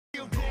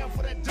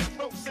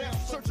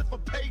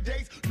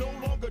days, no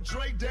longer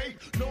Dre Day,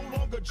 no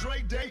longer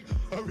Dre Day,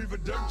 or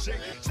even Dirt J.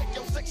 Check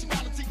your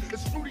sexuality,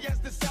 as fruity as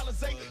this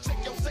Alizé.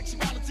 Check your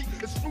sexuality,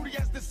 as fruity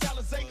as this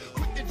Alizé.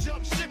 Quick to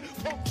jump ship,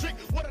 pump trick,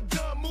 what a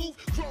dumb move.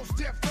 Cross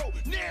death row,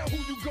 now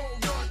who you gon'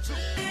 run to?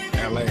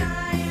 LA,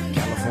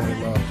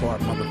 California Love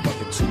Park,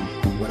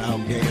 motherfucker 2.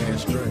 Without gay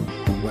ass Dre,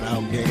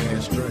 without gay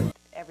ass Dre.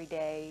 Every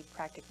day,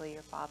 practically,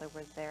 your father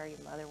was there, your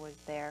mother was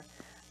there.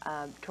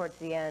 Towards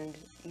the end,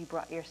 you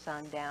brought your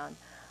son down.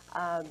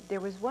 There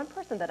was one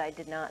person that I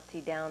did not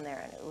see down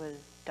there, and it was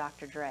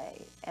Dr.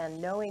 Dre.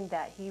 And knowing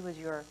that he was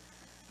your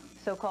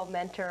so-called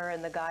mentor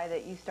and the guy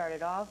that you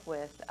started off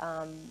with,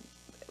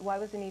 why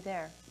wasn't he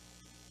there?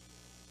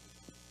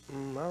 I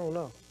don't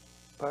know,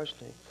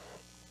 personally.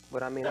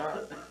 But I mean,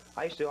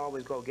 I used to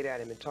always go get at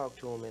him and talk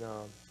to him and,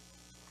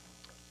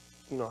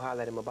 you know,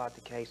 holler at him about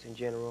the case in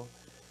general.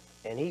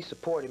 And he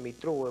supported me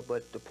through it,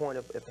 but the point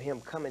of him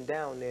coming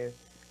down there,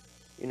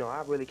 you know,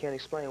 I really can't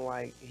explain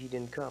why he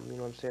didn't come, you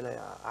know what I'm saying?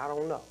 I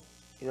don't know,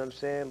 you know what I'm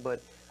saying?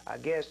 But I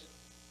guess,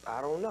 I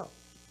don't know.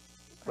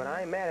 But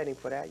I ain't mad at him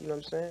for that, you know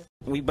what I'm saying?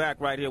 We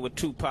back right here with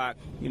Tupac,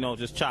 you know,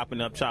 just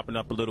chopping up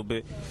a little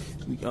bit.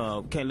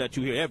 Can't let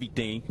you hear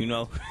everything, you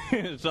know.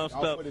 Some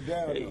stuff. Put it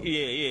down,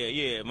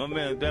 yeah. My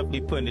man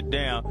definitely putting it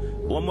down.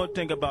 One more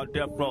thing about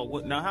Death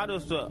Row. Now, how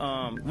does the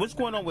what's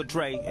going on with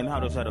Dre, and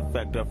how does that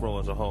affect Death Row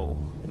as a whole?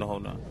 In the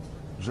whole nine.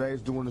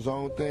 Dre's doing his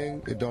own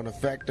thing. It don't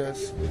affect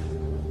us.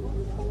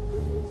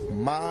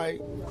 My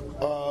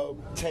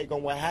take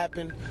on what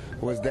happened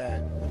was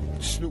that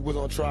Snoop was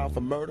on trial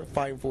for murder,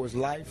 fighting for his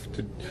life.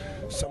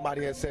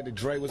 Somebody had said that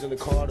Dre was in the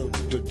car.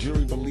 The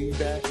jury believed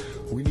that.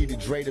 We needed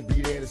Dre to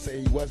be there to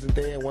say he wasn't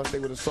there. And once they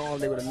would have saw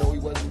him, they would have known he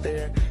wasn't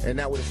there. And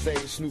that would have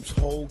saved Snoop's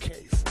whole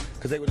case.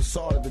 Because they would have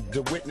saw that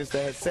the witness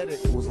that had said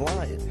it was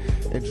lying.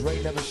 And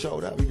Dre never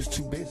showed up. He was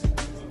too busy.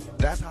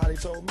 That's how they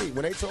told me.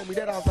 When they told me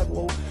that, I was like,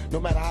 well, no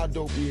matter how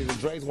dope he is, and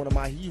Dre's one of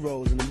my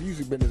heroes in the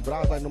music business, but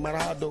I was like, no matter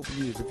how dope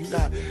he is, if he's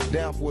not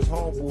down for his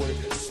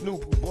homeboy,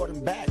 Snoop, who brought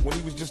him back when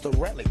he was just a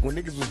relic, when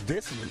niggas was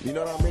dissing him, you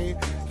know what I mean?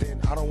 Then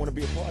I don't want to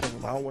be a part of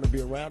him. I don't want to be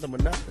around him or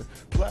nothing.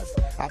 Plus,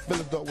 I feel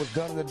as though what's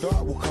done in the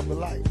dark will come to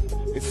light.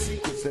 It's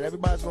secrets that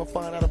everybody's going to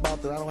find out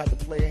about that I don't have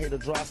to play a hate or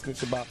dry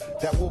snitch about.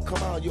 That will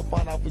come out, you'll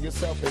find out for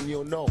yourself, and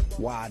you'll know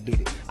why I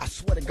did it. I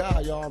swear to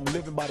God, y'all, I'm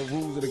living by the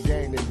rules of the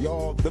game that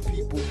y'all, the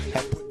people,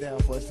 have put down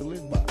for us to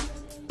live by.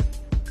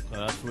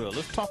 That's real.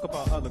 Let's talk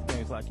about other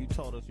things like you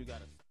told us you got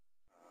to...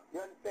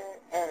 You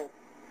understand?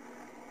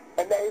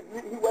 And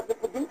he wasn't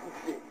producing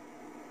shit.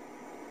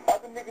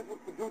 Other niggas was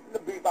producing the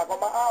beat, like on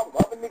my album.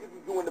 Other niggas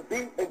was doing the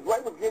beat, and Dre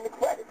was getting the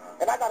credit.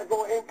 And I got to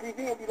go on MTV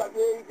and be like,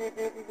 yeah, he did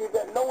this, he did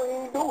that. No, he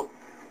ain't do it.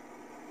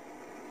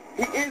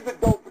 He is a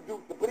dope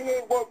producer, but he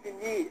ain't worked in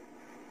years.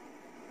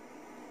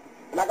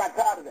 And I got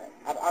tired of that.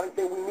 I didn't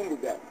think we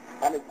needed that.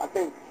 I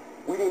think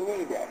we didn't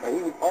need that. And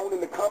he was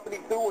owning the company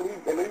too, and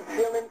he's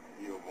chilling.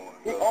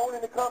 He owning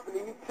the company,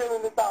 he's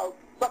chilling this house,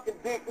 sucking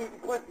dick, eating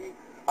pussy.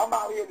 I'm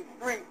out here in the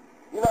street,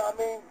 you know what I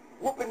mean?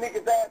 Whooping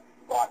niggas' ass,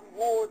 starting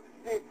wars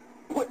and shit,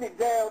 putting it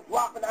down,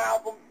 dropping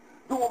albums,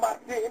 doing my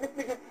shit. And this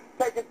nigga's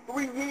taking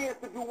 3 years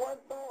to do one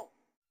song.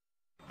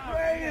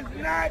 Dre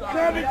is not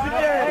coming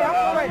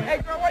today.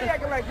 Hey, Dre, why you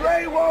acting like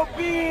Dre won't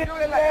be here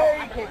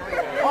today?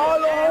 All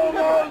the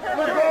homos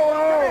will go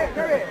home.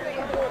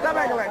 Stop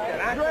acting like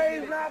that.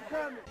 Dre's not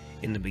coming.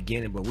 In the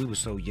beginning, but we were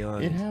so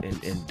young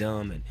and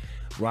dumb and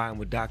riding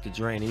with Dr.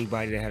 Dre, and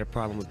anybody that had a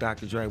problem with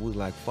Dr. Dre, we was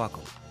like, fuck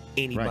him.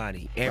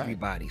 Anybody,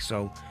 everybody.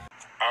 So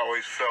I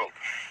always felt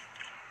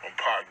when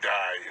Pac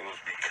died, it was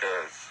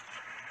because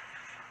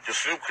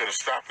Snoop could have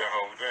stopped that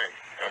whole thing.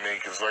 I mean,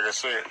 because like I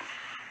said,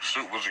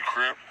 Snoop was a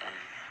Crip, and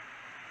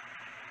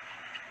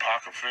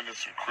Pac offended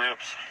some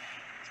Crips,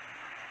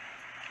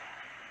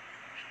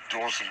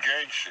 doing some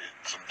gang shit,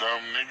 some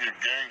dumb nigga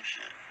gang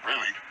shit,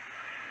 really.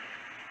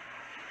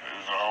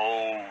 It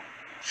was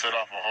set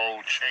off a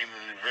whole chain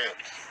of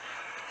events.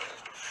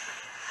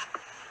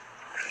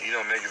 You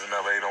know, niggas in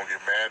LA don't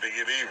get mad, they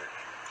get even.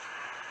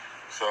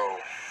 So,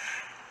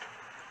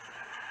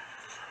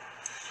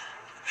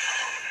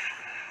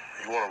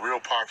 you want a real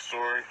Pac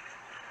story?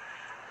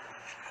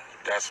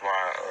 That's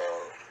my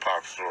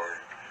Pac story.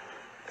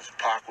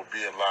 Pac would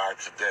be alive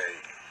today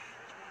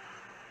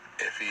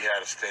if he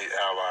had stayed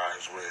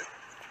allies with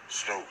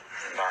Snoop,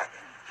 not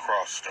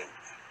cross Snoop.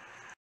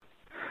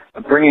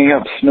 Bringing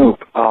up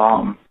Snoop,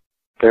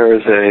 there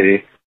is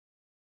a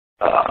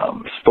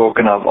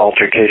spoken of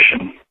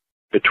altercation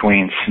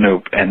between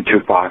Snoop and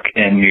Tupac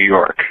in New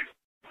York.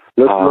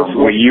 Let's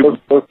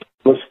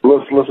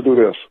do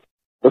this.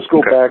 Let's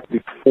go back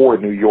before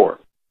New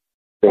York,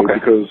 okay?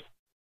 Because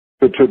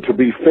to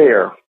be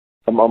fair,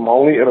 I'm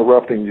only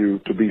interrupting you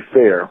to be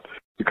fair,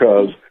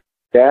 because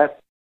that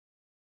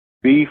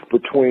beef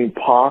between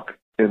Pac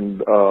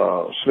and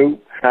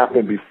Snoop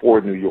happened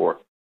before New York.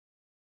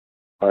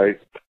 Right?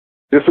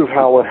 This is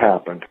how it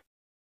happened.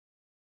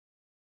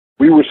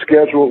 We were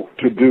scheduled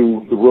to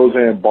do the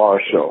Roseanne Barr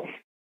show.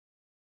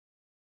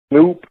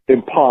 Snoop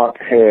and Pac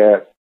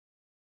had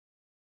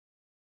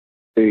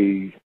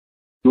a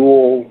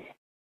dual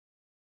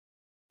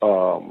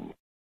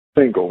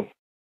single,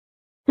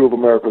 Two of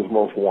America's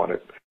Most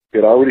Wanted. He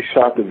had already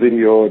shot the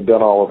video and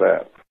done all of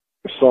that.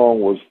 The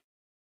song was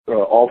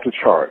off the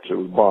charts. It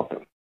was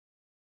bumping.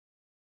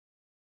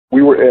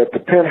 We were at the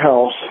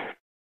Penthouse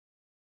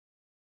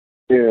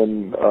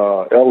in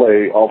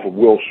L.A. off of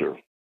Wilshire.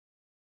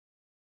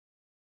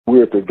 We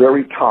were at the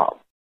very top.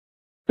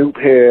 Snoop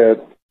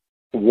had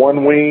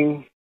one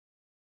wing,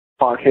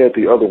 Pac had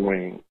the other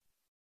wing,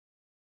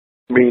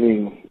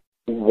 meaning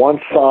one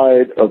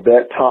side of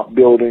that top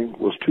building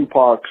was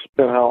Tupac's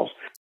penthouse.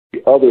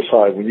 The other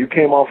side, when you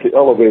came off the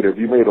elevator, if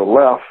you made a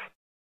left,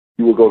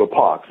 you would go to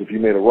Pac's. If you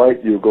made a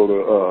right, you would go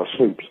to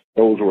Snoop's.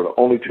 Those were the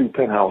only two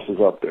penthouses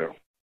up there.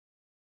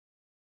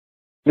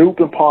 Snoop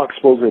and Pac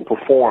supposed to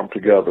perform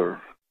together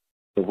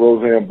the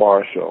Roseanne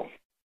Barr show.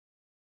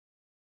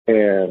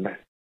 And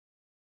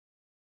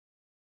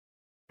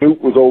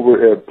Snoop was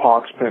over at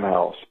Pac's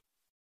penthouse,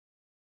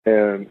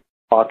 and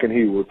Pac and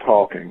he were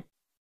talking.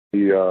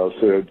 He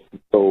said,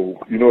 so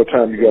you know what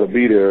time you got to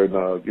be there,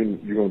 and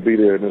you're going to be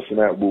there and this and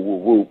that, whoop,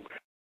 whoop, whoop.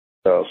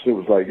 Snoop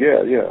was like,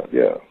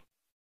 yeah.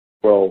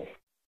 Well,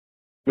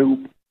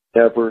 Snoop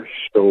never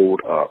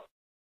showed up.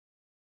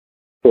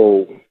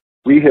 So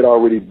we had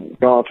already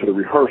gone to the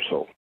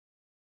rehearsal.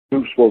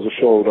 Snoop was supposed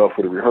to show up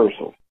for the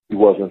rehearsal. He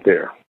wasn't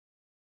there.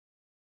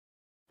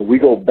 So we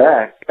go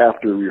back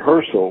after the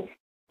rehearsal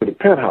to the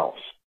penthouse.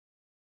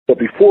 But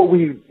before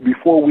we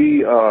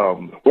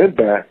went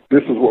back,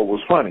 this is what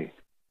was funny.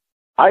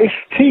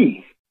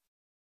 Ice-T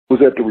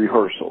was at the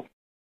rehearsal.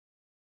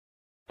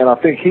 And I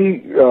think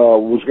he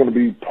was going to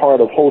be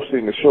part of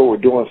hosting the show or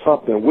doing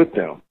something with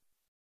them.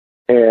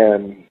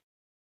 And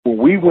when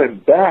we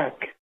went back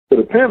to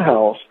the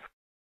penthouse,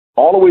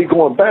 all the way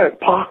going back,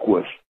 Pac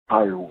was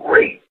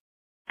irate,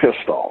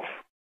 pissed off.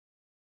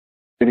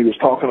 And he was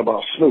talking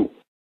about Snoop.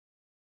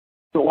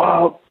 So,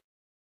 wow,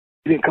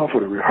 he didn't come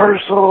for the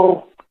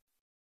rehearsal.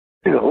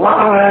 He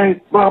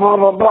lied, blah, blah,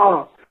 blah,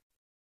 blah.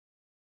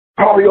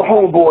 Call your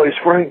homeboys,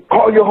 Frank.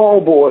 Call your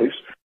homeboys.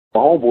 My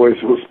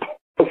homeboys was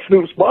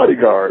Snoop's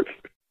bodyguards,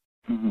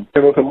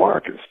 Kenneth and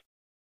Marcus.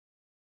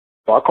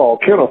 So I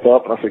called Kenneth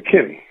up, and I said,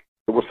 Kenny,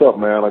 what's up,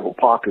 man? I go,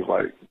 Pac is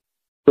like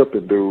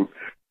tripping, dude.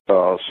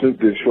 Snoop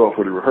didn't show up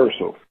for the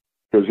rehearsal.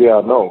 He goes, yeah,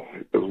 I know,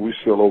 because we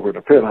still over in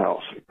the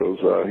penthouse. Because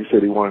he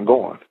said he wasn't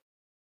going.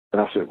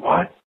 And I said,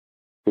 what?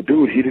 But,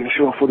 dude, he didn't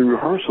show up for the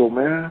rehearsal,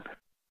 man.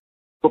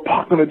 What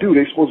Pac going to do?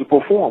 They supposed to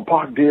perform.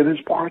 Pac did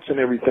his parts and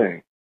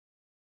everything.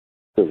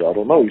 He says, I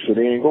don't know. He said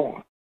he ain't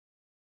going.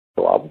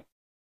 So I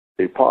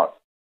hey, Pac.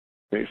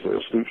 And he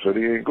said, Snoop said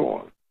he ain't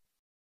going.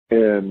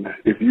 And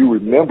if you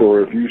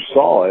remember, if you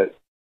saw it,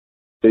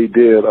 they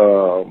did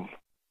a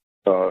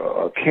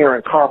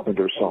Karen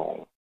Carpenter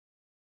song.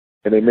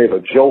 And they made a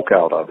joke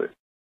out of it.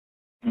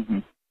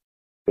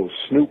 So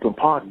Snoop and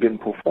Pac didn't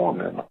perform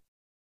that night.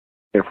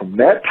 And from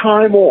that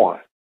time on,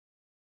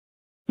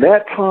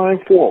 that time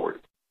forward,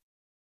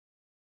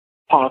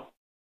 Pac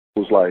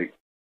was like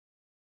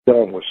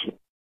done with Snoop.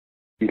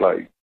 He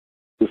like,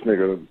 this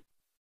nigga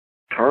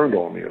turned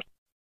on me.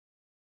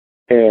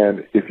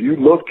 And if you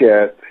look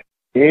at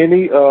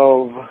any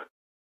of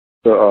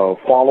the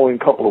following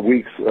couple of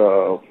weeks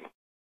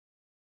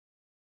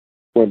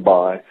went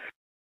by,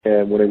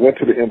 and when they went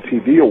to the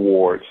MTV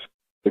Awards,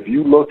 if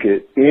you look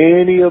at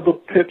any of the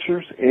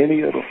pictures,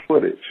 any of the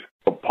footage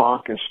of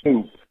Pac and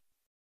Snoop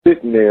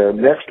sitting there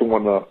next to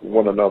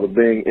one another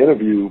being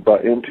interviewed by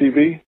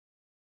MTV,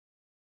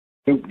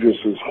 Snoop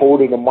just is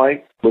holding the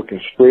mic,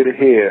 looking straight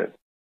ahead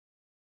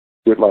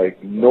with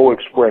like no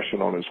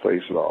expression on his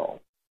face at all.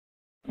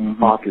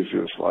 Pac is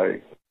just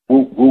like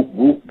whoop, whoop,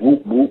 whoop,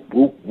 whoop, whoop,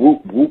 whoop,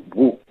 whoop, whoop,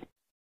 whoop.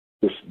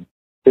 Just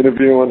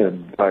interviewing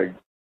and like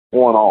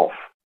going off.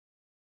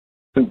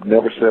 Snoop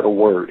never said a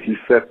word. He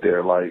sat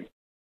there like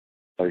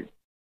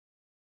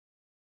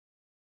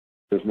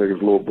this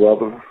nigga's little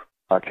brother.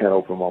 I can't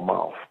open my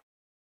mouth.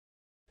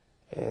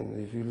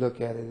 And if you look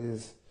at it,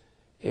 is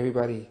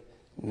everybody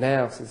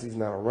now, since he's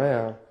not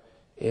around,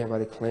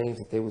 everybody claims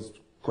that they was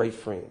great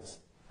friends.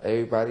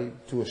 Everybody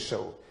do a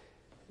show.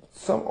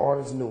 Some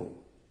artists knew him,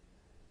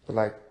 but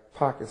like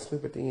Pac and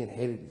Snoop at the end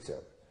hated each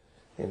other.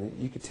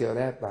 And you could tell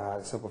that by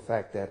the simple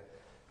fact that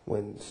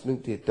when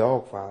Snoop did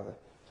Dogfather,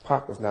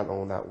 Pac was not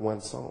on that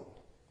one song.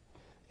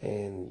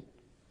 And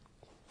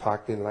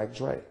Pac didn't like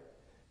Dre.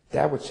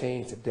 That would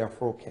change the Death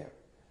Row camp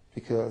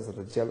because of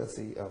the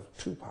jealousy of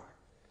Tupac.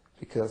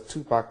 Because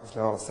Tupac was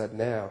all of a sudden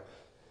now,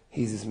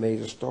 he's this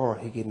major star,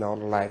 he getting all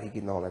the light, he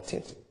getting all the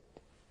attention.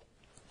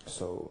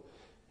 So,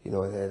 you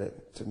know,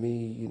 that, to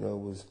me, you know,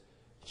 was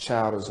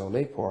childish on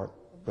their part,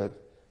 but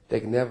they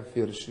can never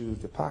feel the shoes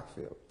that Pac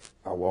felt.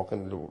 I walk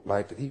in the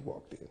light that he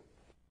walked in.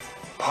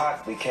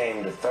 Pac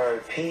became the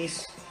third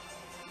piece,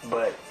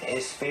 but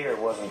his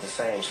spirit wasn't the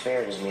same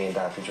spirit as me and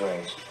Dr.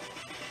 Dre's.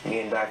 Me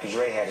and Dr.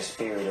 Dre had a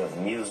spirit of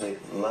music,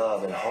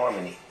 love, and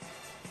harmony.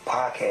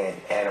 Pac had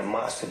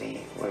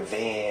animosity,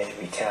 revenge,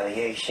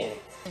 retaliation.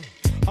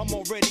 I'm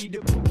already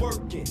to be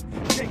working.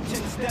 Take 10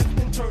 steps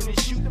and turn and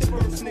shoot the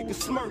first nigga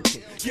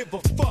smirking. Give a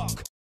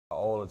fuck.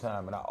 all the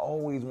time, and I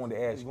always wanted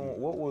to ask you,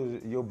 what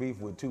was your beef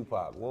with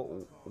Tupac?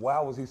 Why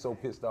was he so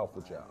pissed off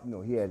with y'all? You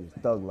know, he had his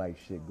thug life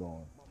shit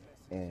going.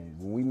 And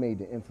when we made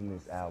the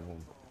infamous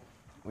album,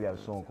 we had a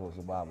song called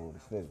Survival of the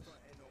Fittest.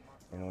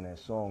 And on that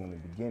song, in the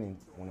beginning,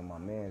 one of my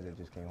mans that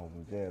just came home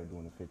from jail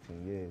doing the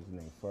 15 years, his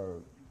name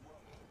Ferg,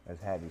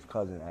 that's Happy's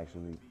cousin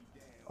actually.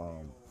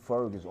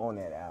 Ferg is on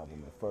that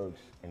album, and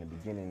Ferg's in the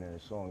beginning of the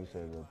song, he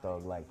says,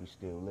 thug life, we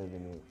still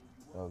living it.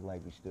 Thug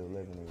life, we still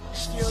living it.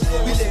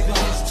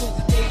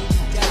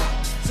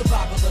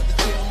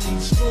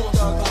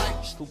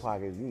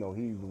 Tupac is, you know,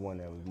 he's the one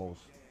that was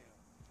most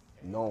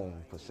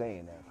known for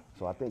saying that.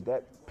 So I think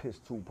that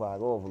pissed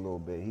Tupac off a little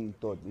bit. He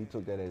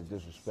took that as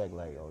disrespect,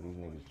 like, oh, these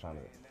niggas trying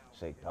to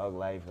say thug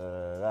life,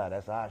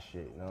 that's our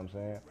shit, you know what I'm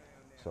saying?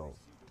 So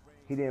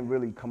he didn't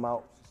really come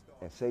out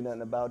and say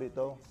nothing about it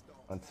though,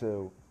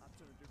 until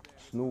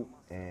Snoop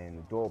and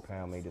the Dog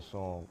Pound made the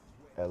song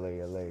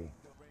LA LA.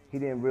 He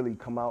didn't really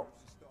come out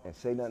and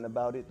say nothing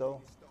about it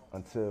though,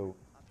 until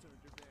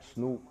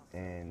Snoop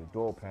and the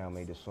Dog Pound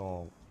made the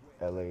song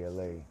LA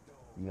LA.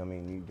 You know what I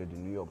mean? You did the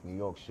New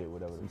York shit,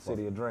 whatever. The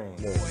City of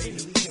Dreams. Yeah.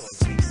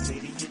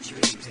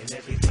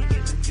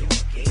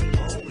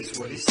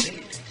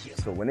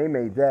 So when they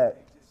made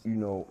that, you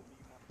know,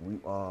 we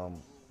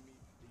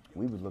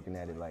was looking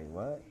at it like,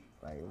 what?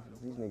 Like,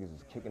 these niggas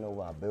is kicking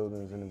over our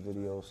buildings in the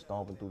video,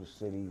 stomping through the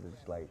city.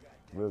 It's like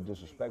real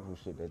disrespectful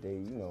shit that they,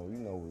 you know,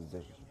 was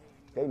disrespectful.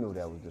 They knew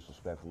that was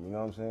disrespectful, you know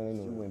what I'm saying?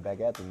 They knew we went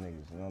back at them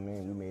niggas, you know what I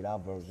mean? We made our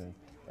version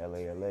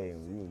LA LA,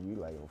 and we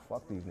like, oh,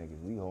 fuck these niggas,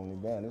 we holding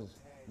it down.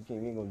 You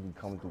ain't gonna be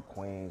coming through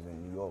Queens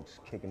and New York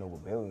kicking over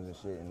buildings and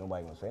shit, and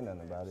nobody gonna say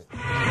nothing about it.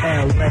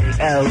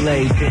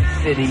 LA, big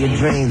city of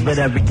dreams, but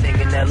everything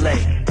in LA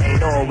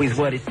ain't always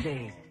what it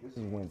seems. This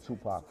is when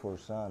Tupac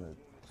first signed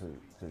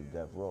to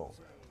Death Row.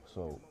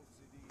 So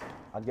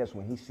I guess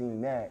when he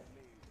seen that,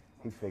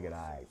 he figured, all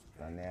right,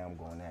 now I'm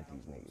going at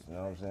these niggas, you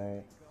know what I'm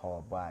saying?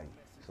 Hard body.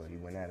 So he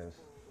went at us,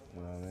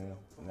 you know what I mean?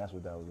 And that's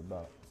what that was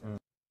about.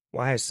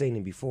 Well, I had seen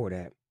him before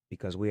that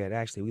because we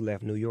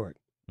left New York.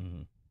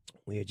 Mm-hmm.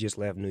 We had just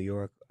left New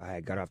York. I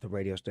had got off the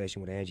radio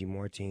station with Angie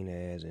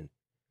Martinez, and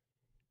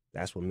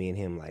that's when me and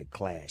him like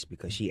clashed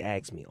because she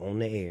asked me on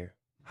the air,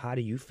 how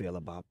do you feel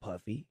about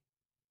Puffy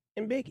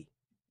and Biggie?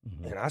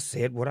 Mm-hmm. And I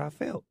said what I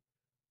felt.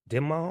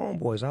 Them my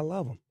homeboys, I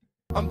love them.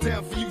 I'm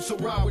down for you, so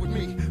ride with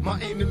me.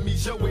 My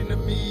enemies, your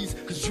enemies,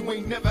 cause you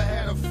ain't never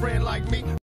had a friend like me.